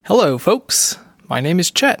Hello, folks. My name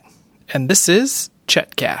is Chet, and this is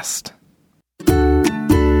Chetcast.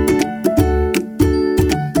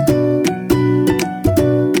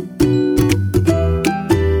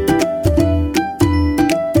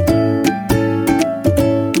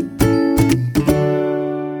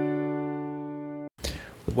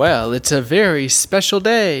 Well, it's a very special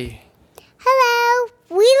day. Hello.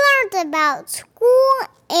 We learned about school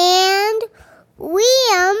and we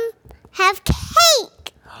have cake.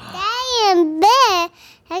 Daddy and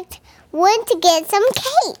Ben went to get some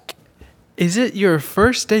cake. Is it your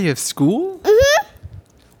first day of school? Mm-hmm.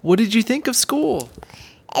 What did you think of school?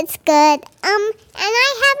 It's good. And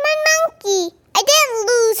I have my monkey. I didn't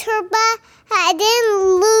lose her, but I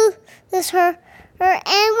didn't lose her. And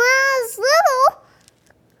when I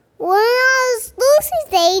was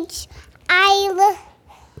Lucy's age, I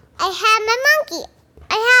had my monkey.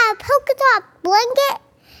 I had a polka dot blanket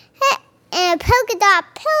and a polka dot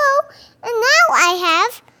pillow, and now I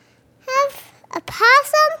have a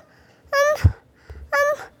possum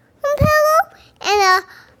pillow and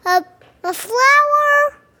a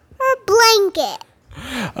flower blanket.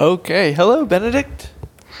 Okay. Hello, Benedict.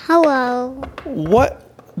 Hello. What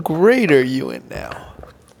grade are you in now?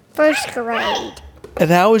 First grade. And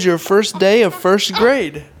how was your first day of first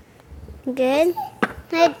grade? Good.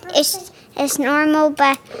 It's normal,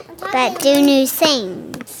 but do new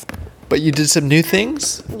things. But you did some new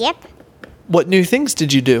things? Yep. What new things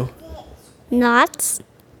did you do? Knots.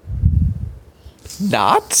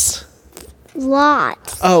 Knots?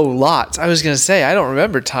 Lots. Oh, lots. I was going to say, I don't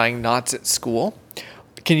remember tying knots at school.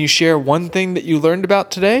 Can you share one thing that you learned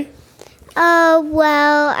about today?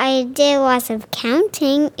 Well, I did lots of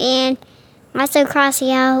counting and also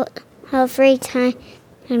crossing out how 3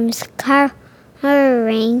 times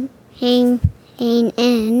coloring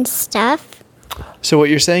and stuff. So what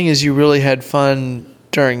you're saying is you really had fun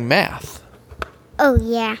during math. Oh,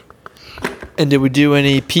 yeah. And did we do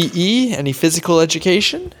any PE, any physical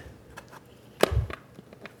education?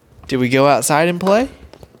 Did we go outside and play?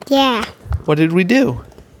 Yeah. What did we do?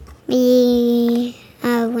 We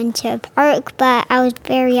went to a park, but I was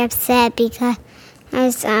very upset because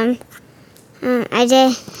I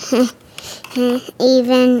didn't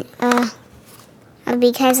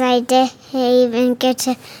even get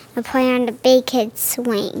to play on the big kid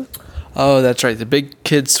swing. Oh, that's right. The big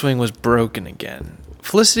kid swing was broken again.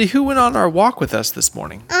 Felicity, who went on our walk with us this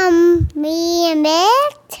morning? Me and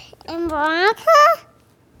Beth and Veronica.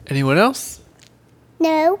 Anyone else?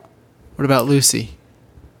 No. What about Lucy?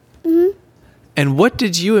 Mm-hmm. And what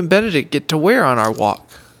did you and Benedict get to wear on our walk?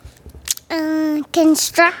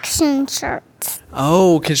 Construction shirts.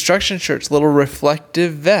 Oh, construction shirts, little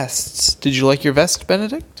reflective vests. Did you like your vest,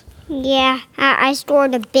 Benedict? Yeah, I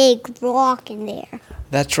stored a big rock in there.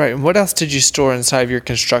 That's right. And what else did you store inside of your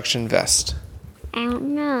construction vest? I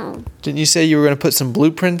don't know. Didn't you say you were going to put some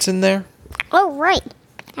blueprints in there? Oh, right.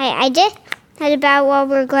 I did. That's about what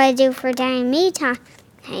we're going to do for Daddy and me time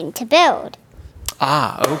to build.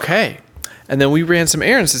 Ah, okay. And then we ran some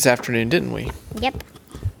errands this afternoon, didn't we? Yep.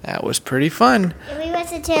 That was pretty fun. We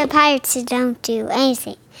listen to the pirates who don't do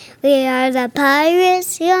anything. We are the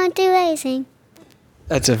pirates who don't do anything.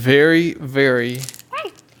 That's a very, very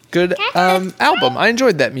good album. I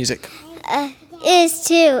enjoyed that music. Is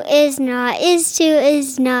to, is not, is to,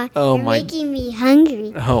 is not. Oh, You're my. making me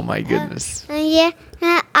hungry. Oh, my goodness. Yeah,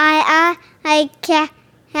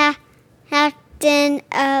 Captain,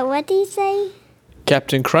 what did he say?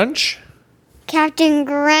 Captain Crunch? Captain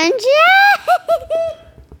Grunge?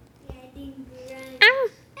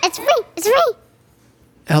 It's me.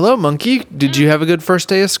 Hello, Monkey. Did you have a good first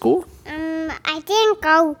day of school? I didn't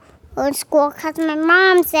go to school because my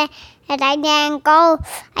mom said that I can't go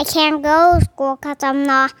to school because I'm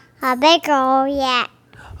not a big girl yet.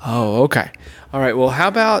 Oh, okay. All right. Well, how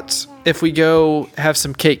about if we go have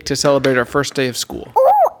some cake to celebrate our first day of school?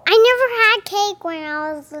 Oh, I never had cake when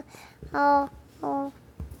I was,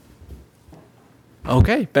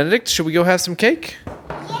 Okay. Benedict, should we go have some cake?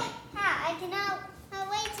 Yeah, I cannot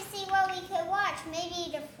wait to see what we could watch.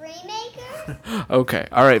 Maybe the Freemaker? Okay.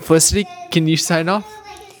 All right. Felicity, can you sign off?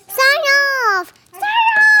 Sign off! If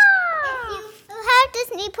you have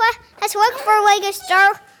Disney Plus, let's look for Lego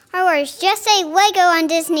Star Wars. Just say Lego on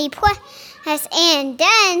Disney Plus, and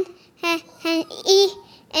then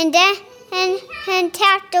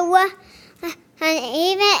tap the one. And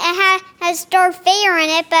even it has Star Vader in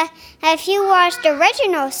it, but if you watch the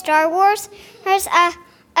original Star Wars,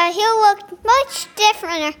 he'll look much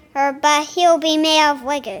different, but he'll be made of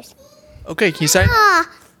Legos. Okay, can you sign?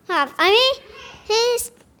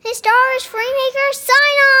 His Star Wars Freemaker,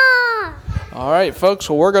 sign off! All right, folks.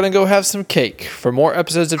 Well, we're going to go have some cake. For more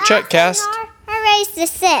episodes of Checkcast. I raised the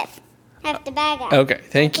sip. Have to bag up. Okay,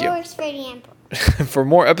 thank you. Works for the emperor. For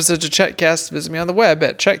more episodes of Checkcast, visit me on the web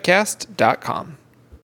at checkcast.com.